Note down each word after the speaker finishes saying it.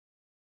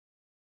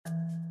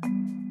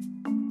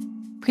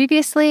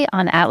Previously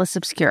on Atlas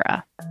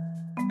Obscura.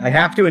 I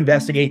have to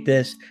investigate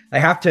this. I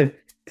have to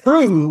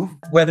prove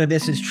whether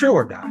this is true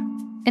or not.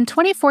 In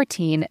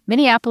 2014,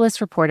 Minneapolis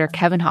reporter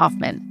Kevin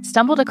Hoffman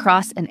stumbled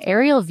across an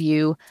aerial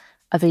view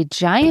of a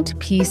giant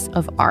piece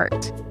of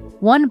art,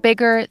 one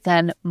bigger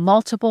than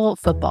multiple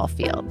football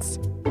fields.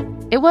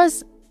 It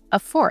was a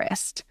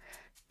forest,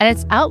 and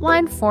its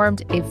outline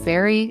formed a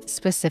very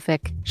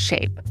specific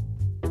shape,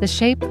 the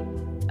shape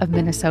of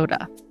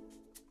Minnesota.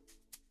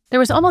 There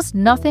was almost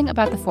nothing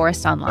about the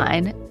forest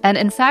online, and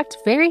in fact,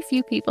 very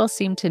few people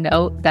seemed to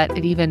know that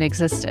it even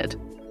existed.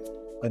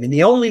 I mean,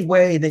 the only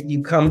way that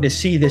you come to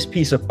see this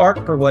piece of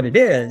art for what it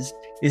is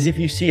if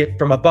you see it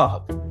from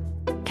above.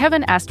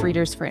 Kevin asked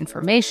readers for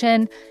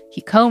information,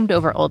 he combed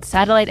over old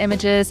satellite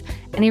images,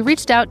 and he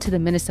reached out to the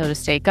Minnesota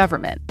state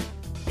government.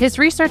 His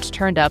research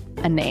turned up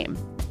a name,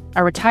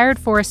 a retired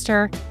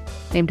forester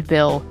named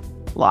Bill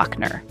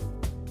Lochner.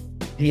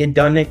 He had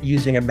done it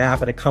using a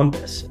map and a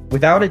compass,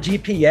 without a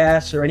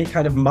GPS or any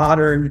kind of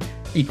modern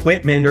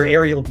equipment or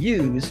aerial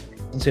views.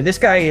 And so this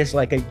guy is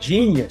like a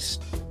genius.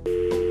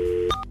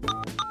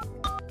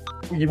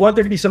 You want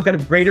there to be some kind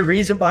of greater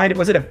reason behind it?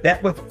 Was it a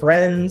bet with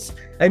friends?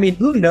 I mean,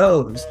 who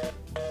knows?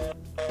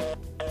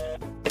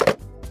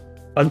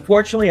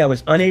 Unfortunately, I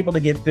was unable to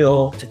get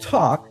Bill to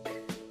talk.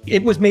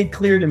 It was made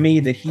clear to me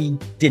that he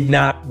did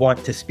not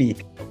want to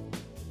speak.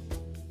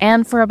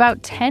 And for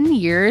about 10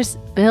 years,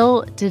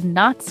 Bill did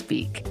not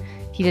speak.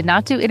 He did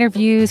not do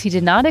interviews. He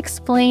did not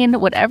explain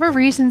whatever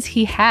reasons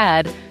he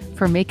had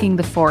for making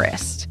the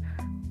forest.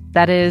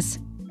 That is,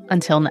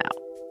 until now.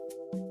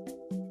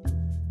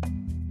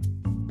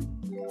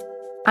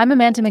 I'm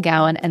Amanda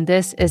McGowan, and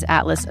this is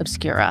Atlas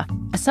Obscura,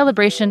 a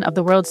celebration of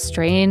the world's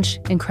strange,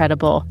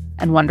 incredible,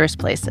 and wondrous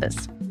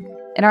places.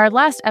 In our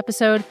last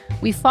episode,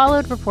 we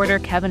followed reporter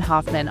Kevin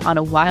Hoffman on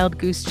a wild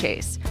goose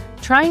chase,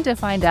 trying to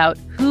find out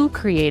who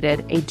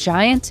created a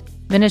giant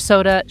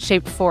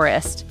Minnesota-shaped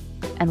forest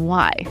and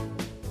why.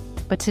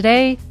 But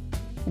today,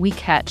 we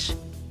catch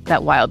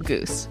that wild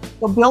goose.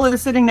 Well, Bill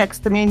is sitting next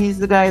to me. He's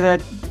the guy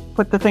that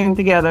put the thing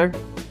together.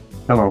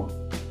 Hello.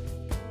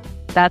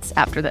 That's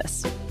after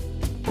this.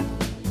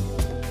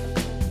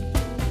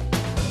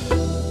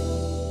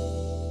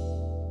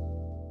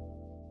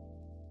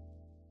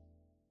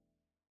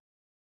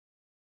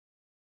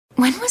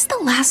 When was the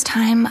last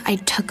time I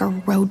took a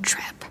road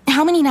trip?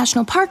 How many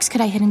national parks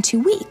could I hit in 2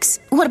 weeks?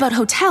 What about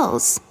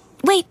hotels?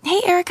 Wait,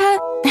 hey, Erica,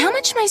 how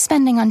much am I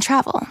spending on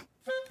travel?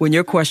 When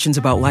your questions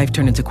about life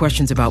turn into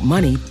questions about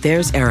money,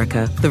 there's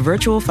Erica, the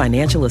virtual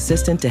financial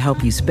assistant to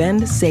help you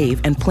spend,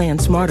 save, and plan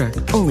smarter.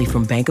 Only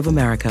from Bank of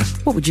America.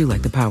 What would you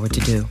like the power to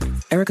do?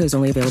 Erica is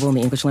only available in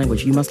the English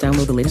language. You must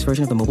download the latest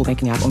version of the mobile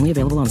banking app, only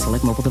available on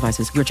select mobile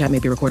devices. Your chat may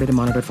be recorded and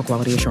monitored for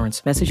quality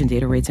assurance. Message and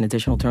data rates and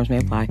additional terms may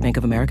apply. Bank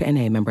of America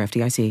N.A., member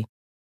FDIC.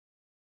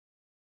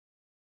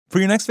 For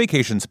your next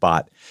vacation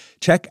spot,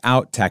 check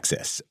out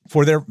Texas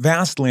for their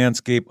vast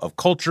landscape of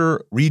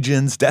culture,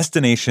 regions,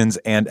 destinations,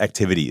 and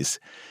activities.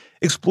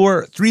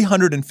 Explore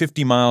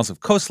 350 miles of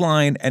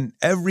coastline and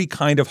every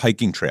kind of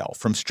hiking trail,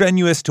 from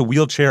strenuous to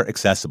wheelchair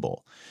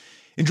accessible.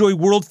 Enjoy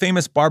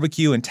world-famous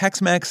barbecue and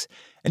Tex-Mex,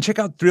 and check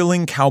out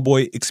thrilling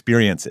cowboy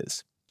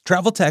experiences.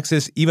 Travel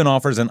Texas even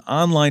offers an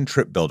online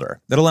trip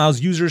builder that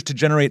allows users to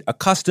generate a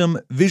custom,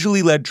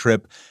 visually led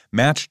trip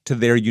matched to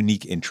their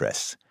unique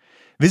interests.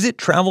 Visit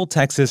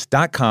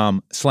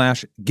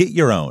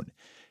traveltexas.com/getyourown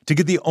to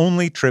get the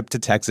only trip to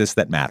Texas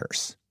that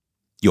matters.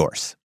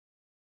 Yours.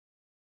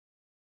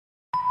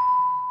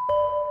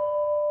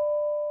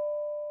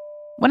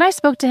 When I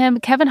spoke to him,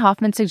 Kevin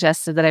Hoffman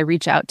suggested that I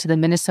reach out to the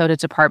Minnesota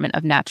Department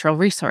of Natural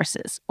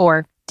Resources,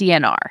 or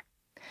DNR.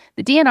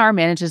 The DNR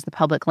manages the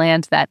public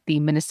land that the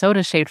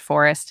Minnesota-shaped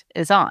forest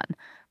is on.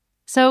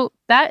 So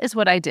that is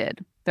what I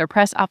did. Their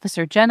press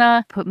officer,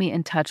 Jenna, put me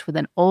in touch with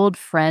an old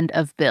friend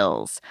of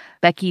Bill's,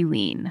 Becky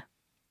Lean.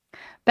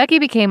 Becky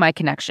became my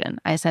connection.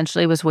 I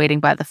essentially was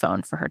waiting by the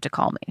phone for her to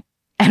call me.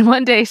 And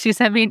one day she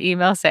sent me an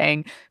email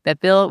saying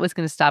that Bill was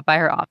going to stop by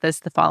her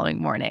office the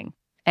following morning.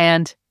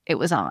 And it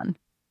was on.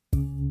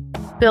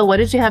 Bill, what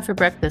did you have for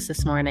breakfast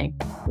this morning?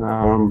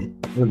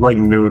 Like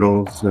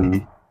noodles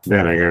and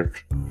vinegar.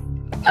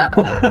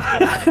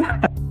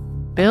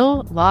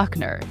 Bill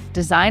Lochner,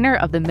 designer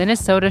of the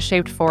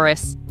Minnesota-shaped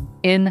forests,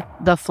 in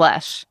the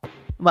flesh.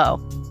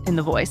 Well, in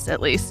the voice,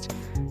 at least.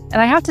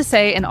 And I have to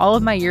say, in all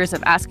of my years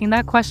of asking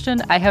that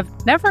question, I have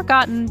never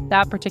gotten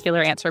that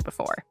particular answer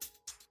before.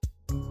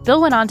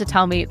 Bill went on to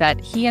tell me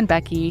that he and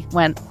Becky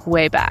went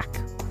way back.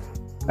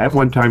 I at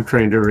one time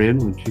trained her in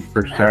when she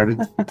first started.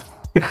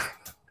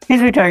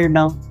 He's retired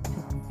now.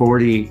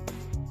 40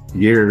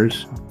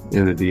 years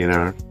in the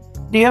DNR.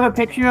 Do you have a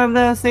picture of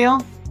the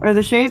sail or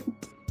the shape?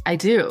 I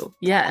do,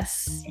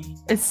 yes.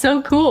 It's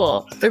so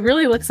cool. It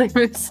really looks like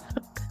Minnesota.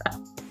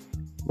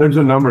 There's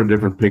a number of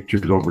different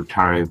pictures over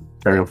time,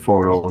 aerial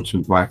photos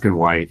in black and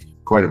white,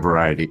 quite a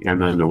variety.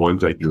 And then the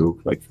ones I drew,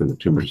 like for the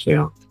timber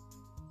sail.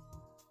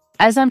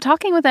 As I'm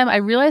talking with them, I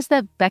realize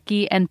that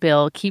Becky and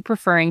Bill keep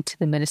referring to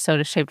the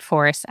Minnesota-shaped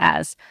forest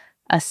as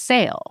a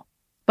sail.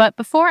 But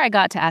before I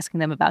got to asking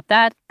them about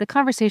that, the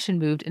conversation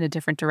moved in a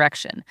different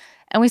direction,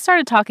 and we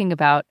started talking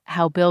about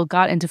how Bill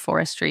got into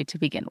forestry to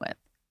begin with.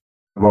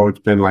 I've always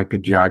been like a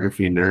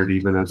geography nerd,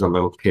 even as a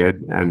little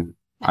kid, and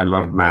I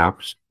love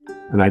maps.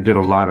 And I did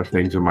a lot of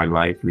things in my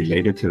life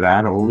related to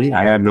that only.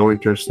 I had no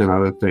interest in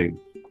other things,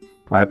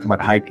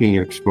 but hiking,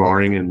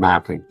 exploring, and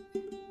mapping.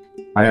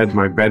 I had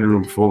my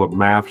bedroom full of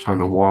maps on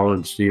the wall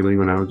and ceiling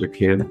when I was a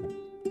kid.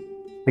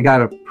 I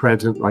got a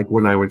present like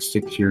when I was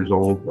 6 years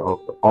old,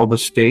 all the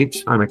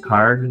states on a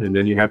card, and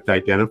then you have to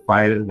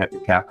identify it and have the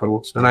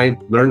capitals. And I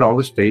learned all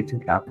the states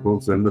and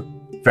capitals, and the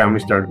family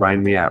started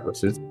buying me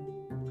atlases.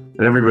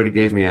 And everybody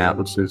gave me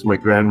atlases. My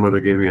grandmother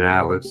gave me an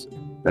atlas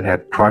that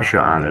had Prussia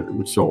on it. It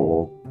was so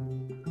old.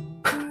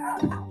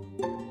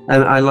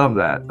 And I love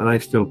that, and I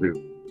still do.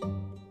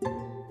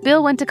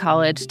 Bill went to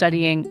college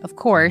studying, of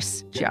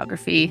course,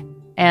 geography,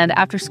 and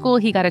after school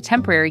he got a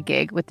temporary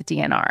gig with the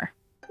DNR.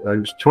 I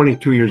was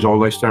 22 years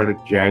old. I started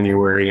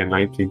January in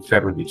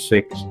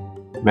 1976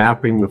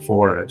 mapping the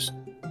forest,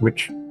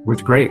 which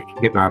was great,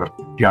 getting out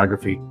of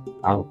geography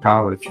out of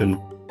college and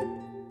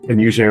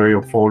using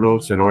aerial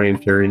photos and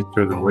orienteering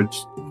through the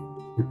woods.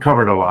 We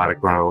covered a lot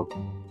of ground,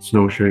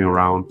 snowshoeing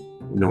around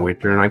in the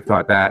winter, and I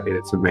thought that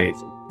is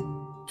amazing.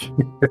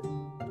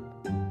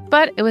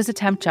 But it was a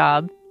temp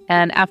job,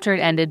 and after it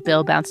ended,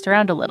 Bill bounced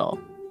around a little.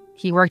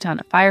 He worked on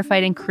a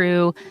firefighting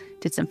crew,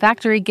 did some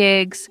factory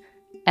gigs,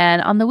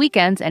 and on the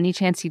weekends, any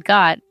chance he'd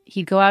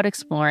go out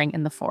exploring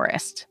in the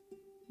forest.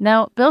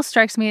 Now, Bill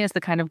strikes me as the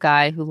kind of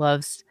guy who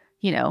loves,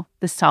 the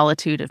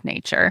solitude of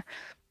nature.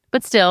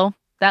 But still,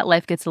 that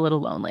life gets a little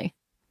lonely.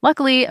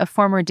 Luckily, a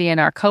former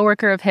DNR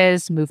coworker of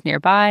his moved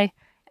nearby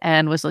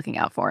and was looking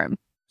out for him.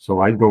 So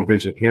I'd go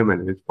visit him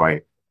and his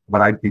wife, but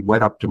I'd be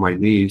wet up to my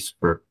knees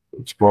for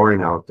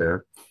exploring out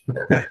there.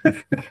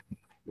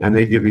 And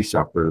they give me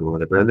supper and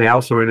whatever. And they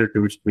also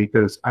introduced me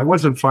because I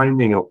wasn't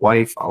finding a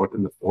wife out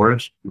in the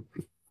forest.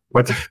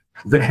 But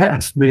they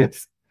asked me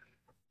if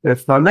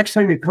next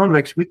time you come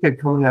next weekend,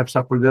 come and have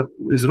supper.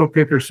 Is it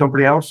okay if there's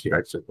somebody else here?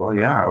 I said, well,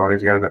 yeah, I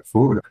always got enough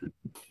food.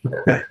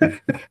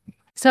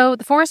 So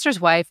the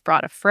forester's wife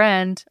brought a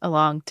friend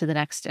along to the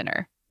next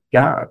dinner.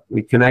 Yeah,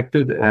 we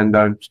connected, and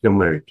I'm still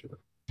married to her.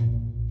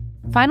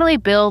 Finally,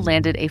 Bill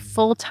landed a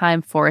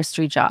full-time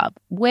forestry job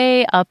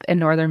way up in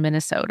northern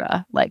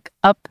Minnesota, like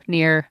up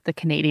near the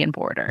Canadian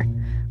border.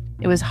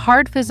 It was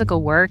hard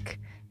physical work.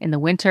 In the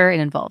winter, it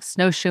involved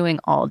snowshoeing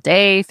all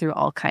day through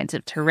all kinds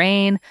of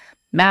terrain,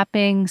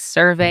 mapping,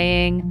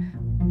 surveying.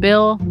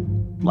 Bill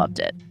loved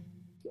it.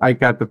 I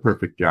got the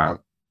perfect job.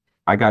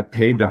 I got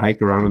paid to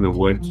hike around in the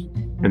woods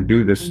and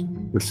do this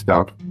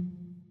stuff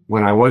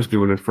when I was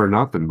doing it for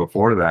nothing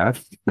before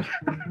that,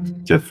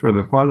 just for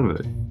the fun of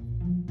it.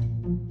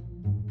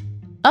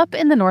 Up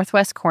in the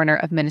northwest corner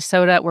of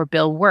Minnesota where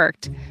Bill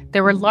worked,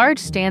 there were large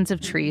stands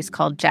of trees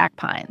called jack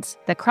pines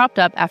that cropped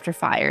up after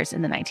fires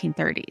in the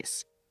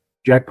 1930s.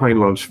 Jack pine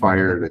loves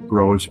fire. It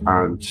grows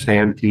on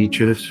sand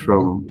beaches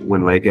from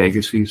when Lake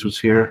Agassiz was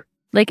here.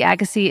 Lake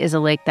Agassiz is a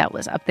lake that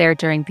was up there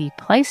during the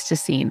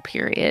Pleistocene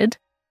period.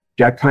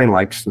 Jack pine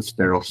likes the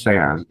sterile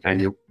sand,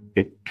 and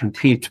it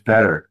competes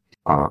better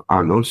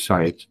on those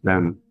sites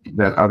than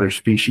other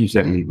species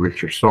that need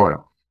richer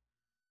soil.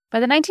 By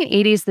the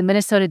 1980s, the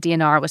Minnesota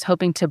DNR was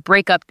hoping to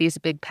break up these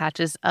big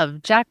patches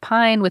of jack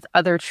pine with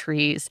other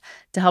trees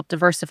to help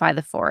diversify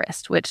the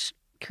forest, which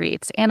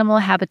creates animal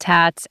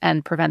habitats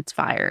and prevents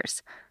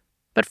fires.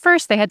 But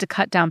first, they had to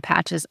cut down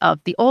patches of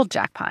the old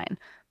jack pine.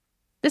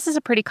 This is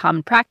a pretty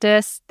common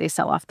practice. They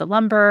sell off the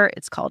lumber.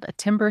 It's called a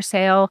timber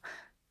sale.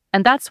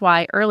 And that's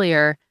why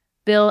earlier,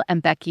 Bill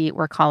and Becky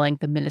were calling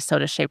the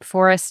Minnesota-shaped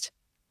forest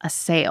a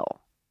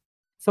sale.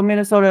 So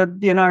Minnesota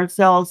DNR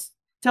sells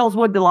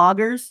wood to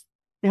loggers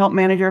to help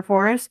manage our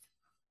forest.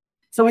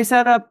 So we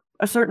set up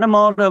a certain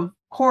amount of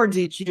cords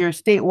each year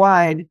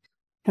statewide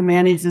to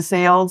manage the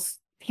sales,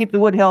 keep the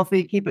wood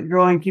healthy, keep it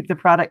growing, keep the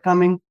product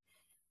coming.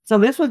 So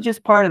this was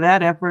just part of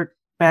that effort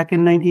back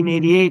in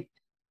 1988.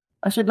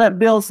 I should let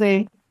Bill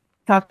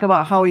talk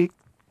about how he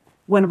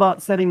went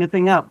about setting the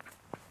thing up.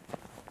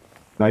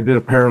 I did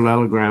a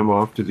parallelogram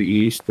off to the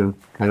east to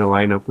kind of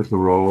line up with the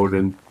road,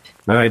 and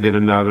then I did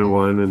another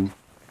one,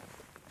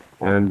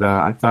 and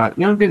I thought,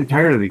 I'm getting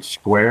tired of these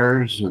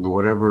squares and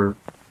whatever.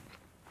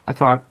 I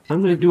thought,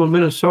 I'm going to do a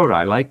Minnesota.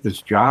 I like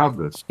this job.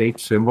 The state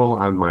symbol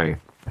on my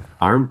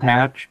arm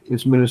patch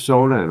is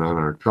Minnesota, and on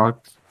our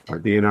trucks, our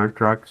DNR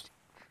trucks.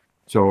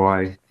 So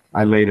I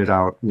laid it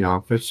out in the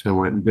office and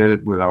went and did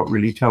it without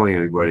really telling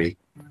anybody.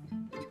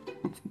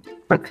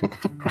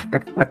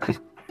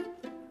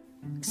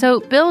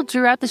 So Bill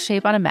drew out the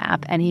shape on a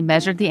map, and he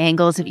measured the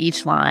angles of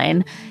each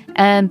line.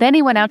 And then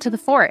he went out to the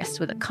forest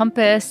with a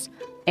compass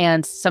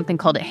and something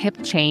called a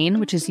hip chain,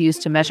 which is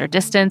used to measure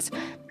distance.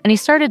 And he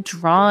started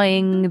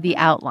drawing the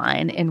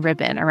outline in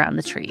ribbon around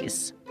the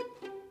trees.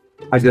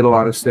 I did a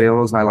lot of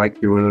sales. I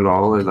like doing it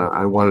all, and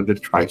I wanted to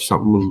try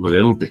something a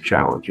little bit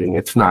challenging.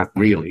 It's not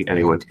really.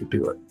 Anyone can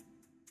do it.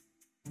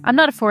 I'm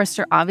not a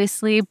forester,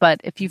 obviously, but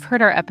if you've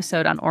heard our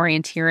episode on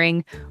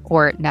orienteering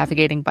or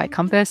navigating by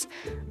compass,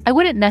 I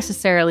wouldn't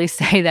necessarily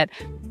say that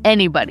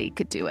anybody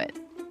could do it.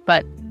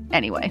 But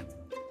anyway.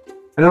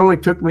 It only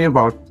took me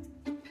about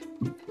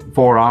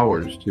 4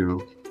 hours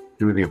to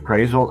do the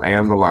appraisal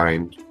and the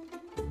lines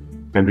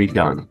and be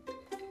done.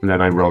 And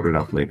then I wrote it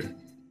up later.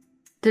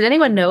 Did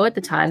anyone know at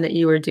the time that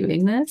you were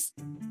doing this?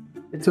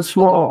 It's a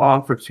small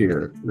office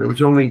here. There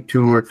was only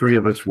 2 or 3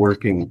 of us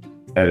working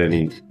at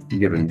any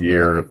given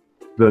year.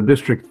 The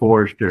district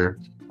forester,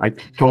 I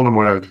told him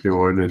what I was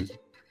doing, and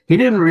he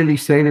didn't really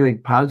say anything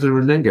positive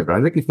or negative.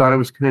 I think he thought it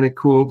was kind of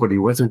cool, but he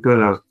wasn't going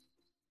to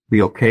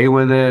be okay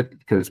with it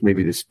because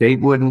maybe the state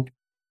wouldn't.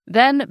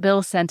 Then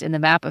Bill sent in the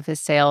map of his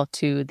sale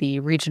to the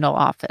regional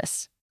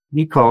office.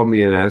 He called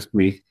me and asked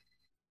me,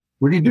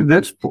 what do you do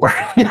this for?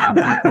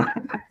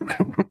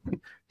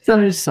 So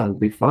his son would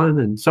be fun.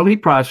 And so he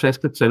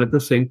processed it, sent it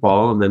to St.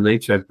 Paul, and then they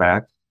sent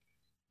back,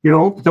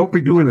 don't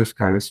be doing this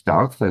kind of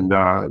stuff and,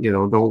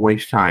 don't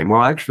waste time.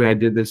 Well, actually, I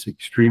did this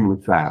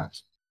extremely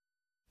fast.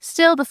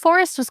 Still, the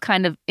forest was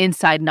kind of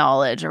inside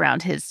knowledge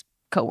around his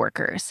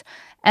coworkers.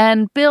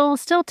 And Bill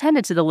still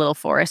tended to the little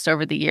forest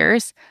over the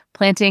years,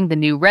 planting the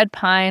new red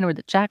pine where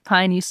the jack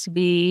pine used to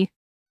be.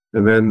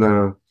 And then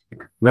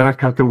I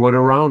cut the wood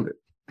around it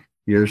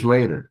years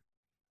later.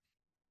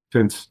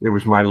 Since it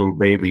was my little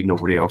baby,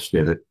 nobody else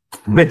did it.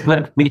 They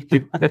let me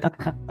do it.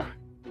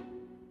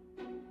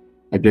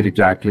 I did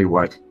exactly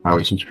what I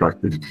was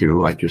instructed to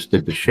do. I just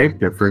did the shape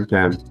different,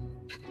 and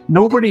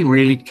nobody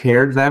really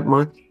cared that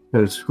much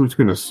because who's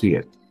going to see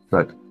it?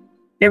 But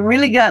it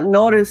really got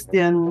noticed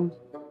in,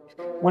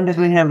 when did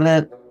we have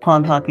that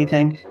pond hockey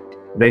thing?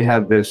 They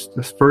had this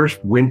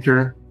first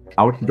winter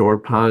outdoor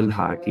pond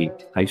hockey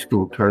high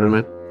school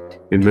tournament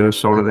in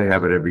Minnesota. They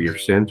have it every year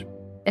since.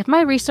 If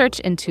my research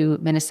into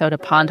Minnesota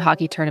pond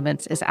hockey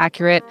tournaments is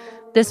accurate,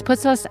 this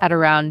puts us at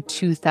around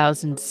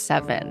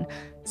 2007.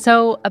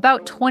 So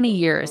about 20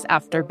 years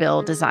after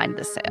Bill designed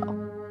the sale.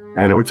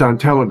 And it was on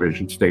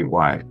television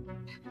statewide.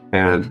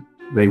 And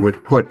they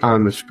would put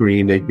on the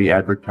screen, they'd be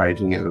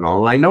advertising it and all.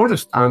 And I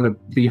noticed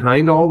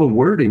behind all the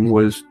wording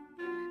was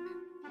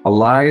a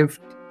live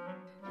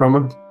from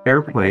an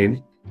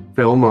airplane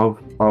film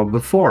of the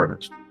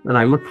forest. And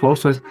I looked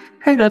close, I said,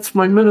 hey, that's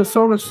my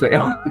Minnesota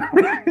sale.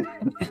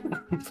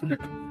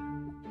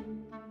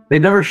 They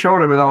never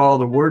showed it with all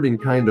the wording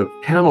kind of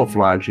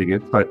camouflaging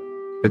it, but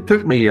it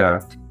took me,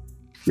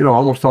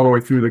 almost all the way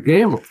through the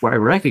game before I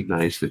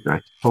recognized it. And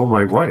I told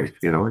my wife,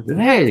 I said,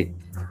 hey.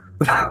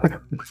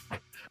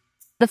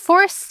 The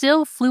forest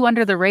still flew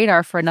under the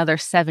radar for another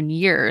 7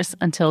 years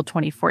until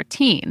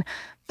 2014.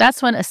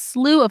 That's when a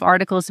slew of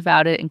articles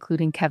about it,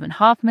 including Kevin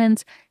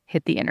Hoffman's,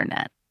 hit the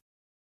internet.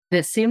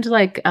 It seemed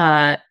like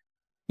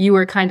you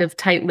were kind of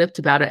tight-lipped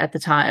about it at the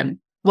time.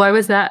 Why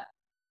was that?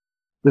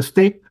 The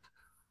state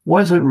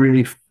wasn't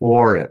really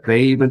for it.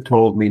 They even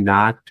told me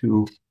not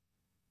to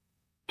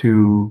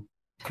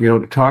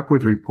talk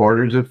with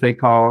reporters if they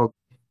called.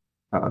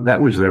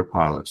 That was their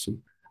policy.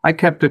 I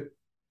kept it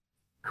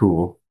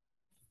cool,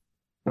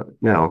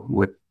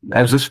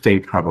 as the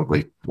state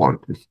probably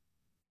wanted.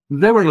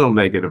 They were a little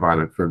negative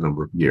on it for a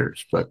number of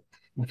years, but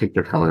I think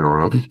they're coming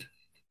around.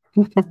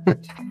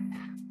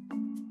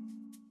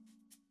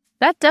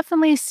 That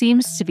definitely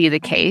seems to be the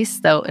case,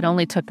 though it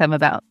only took them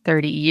about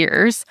 30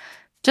 years.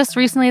 Just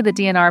recently, the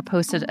DNR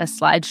posted a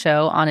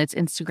slideshow on its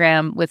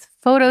Instagram with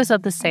photos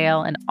of the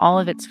sale and all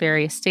of its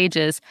various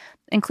stages,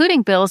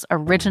 including Bill's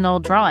original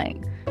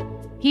drawing.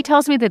 He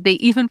tells me that they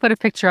even put a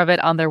picture of it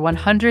on their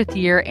 100th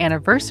year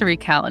anniversary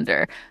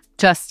calendar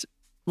just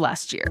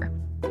last year.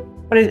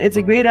 But it's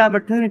a great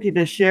opportunity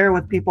to share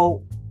with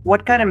people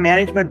what kind of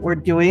management we're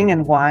doing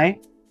and why,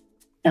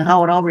 and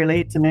how it all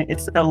relates. And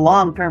it's a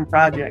long-term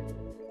project,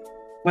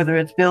 whether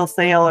it's Bill's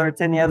sale or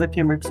it's any other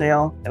timber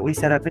sale that we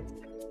set up.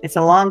 It's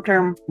a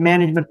long-term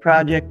management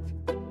project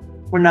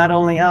for not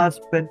only us,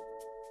 but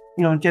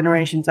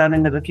generations out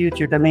into the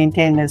future to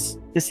maintain this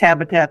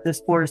habitat, this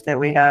forest that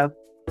we have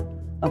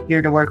up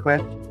here to work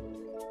with.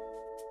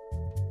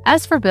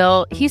 As for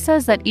Bill, he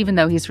says that even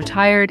though he's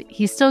retired,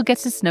 he still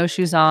gets his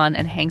snowshoes on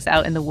and hangs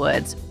out in the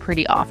woods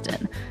pretty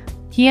often.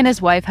 He and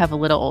his wife have a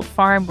little old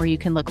farm where you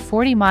can look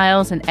 40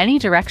 miles in any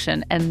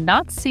direction and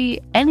not see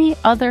any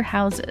other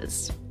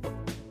houses.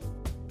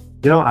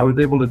 I was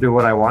able to do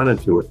what I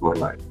wanted to with my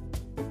life.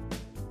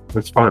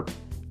 It's fun.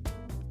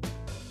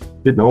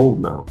 Getting old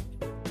now.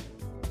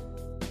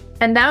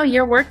 And now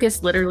your work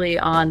is literally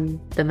on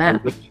the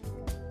map.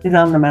 It's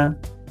on the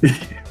map.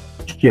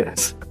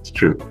 Yes, it's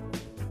true.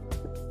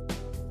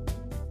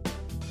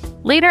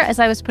 Later, as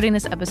I was putting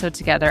this episode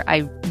together,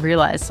 I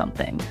realized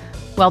something.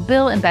 While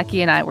Bill and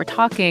Becky and I were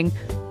talking,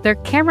 their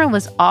camera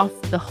was off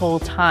the whole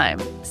time.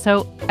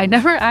 So I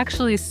never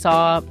actually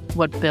saw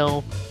what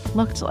Bill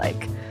looked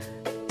like.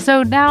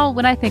 So now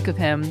when I think of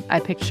him, I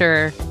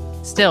picture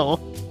still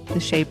the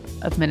shape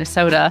of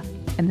Minnesota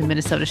and the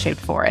Minnesota-shaped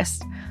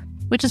forest,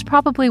 which is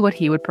probably what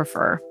he would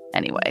prefer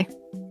anyway.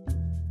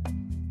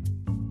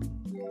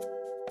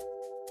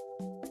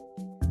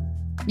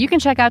 You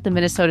can check out the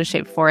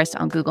Minnesota-shaped forest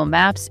on Google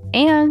Maps,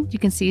 and you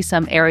can see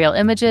some aerial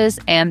images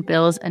and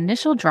Bill's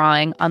initial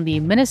drawing on the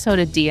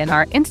Minnesota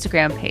DNR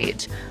Instagram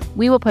page.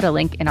 We will put a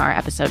link in our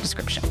episode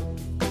description.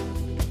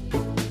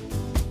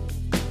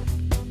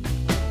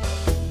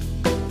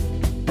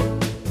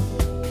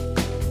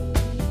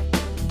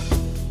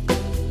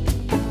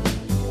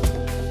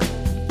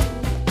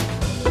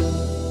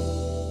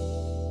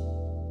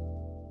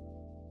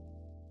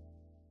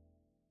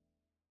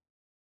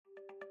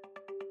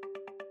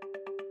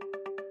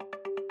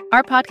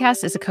 Our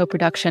podcast is a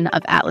co-production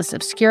of Atlas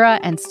Obscura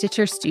and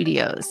Stitcher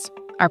Studios.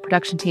 Our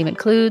production team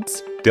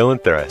includes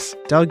Dylan Thuras,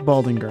 Doug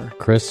Baldinger,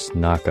 Chris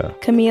Naka,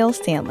 Camille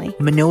Stanley,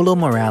 Manolo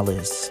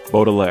Morales,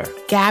 Baudelaire,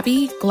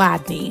 Gabby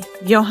Gladney,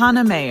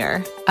 Johanna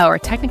Mayer. Our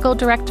technical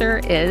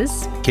director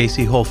is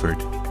Casey Holford.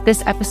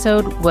 This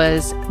episode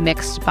was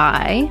mixed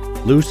by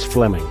Luce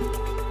Fleming.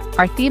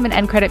 Our theme and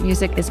end credit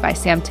music is by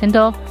Sam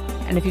Tyndall.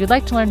 And if you'd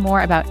like to learn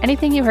more about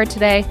anything you heard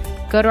today,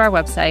 go to our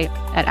website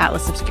at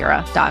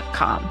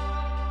atlasobscura.com.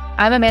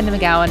 I'm Amanda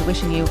McGowan,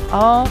 wishing you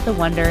all the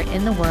wonder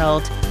in the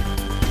world.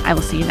 I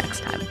will see you next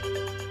time.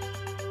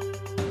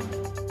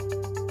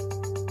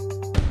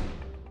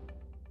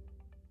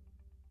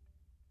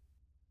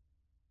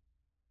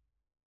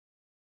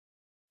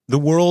 The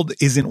world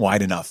isn't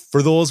wide enough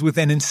for those with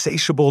an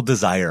insatiable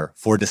desire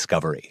for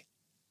discovery.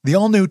 The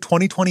all-new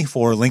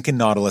 2024 Lincoln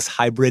Nautilus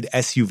Hybrid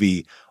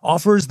SUV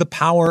offers the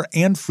power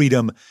and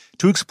freedom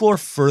to explore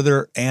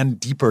further and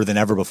deeper than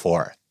ever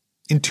before.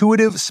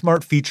 Intuitive,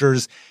 smart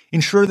features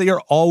ensure that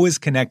you're always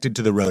connected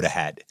to the road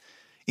ahead.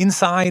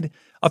 Inside,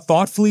 a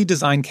thoughtfully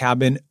designed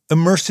cabin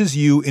immerses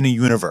you in a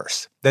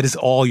universe that is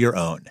all your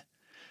own.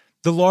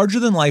 The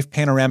larger-than-life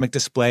panoramic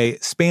display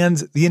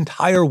spans the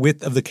entire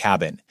width of the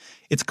cabin.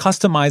 It's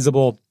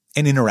customizable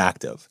and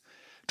interactive.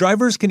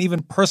 Drivers can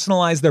even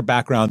personalize their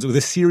backgrounds with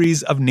a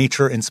series of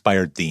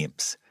nature-inspired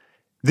themes.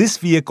 This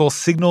vehicle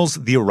signals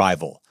the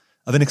arrival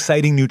of an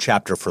exciting new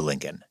chapter for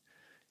Lincoln.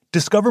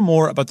 Discover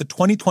more about the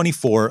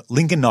 2024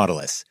 Lincoln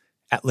Nautilus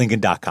at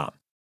Lincoln.com.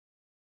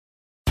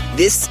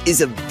 This is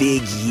a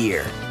big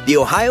year. The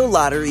Ohio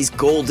Lottery's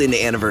golden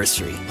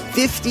anniversary.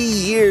 50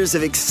 years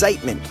of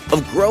excitement,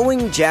 of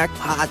growing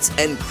jackpots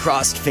and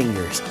crossed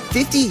fingers.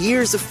 50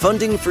 years of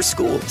funding for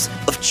schools,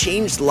 of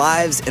changed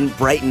lives and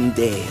brightened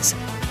days.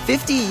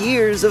 50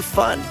 years of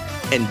fun,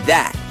 and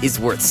that is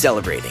worth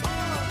celebrating.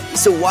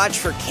 So watch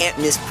for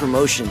can't-miss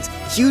promotions,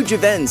 huge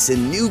events,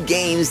 and new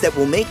games that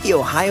will make the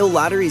Ohio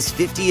Lottery's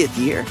 50th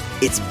year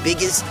its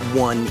biggest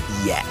one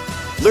yet.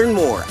 Learn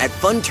more at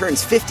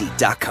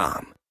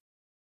funturns50.com.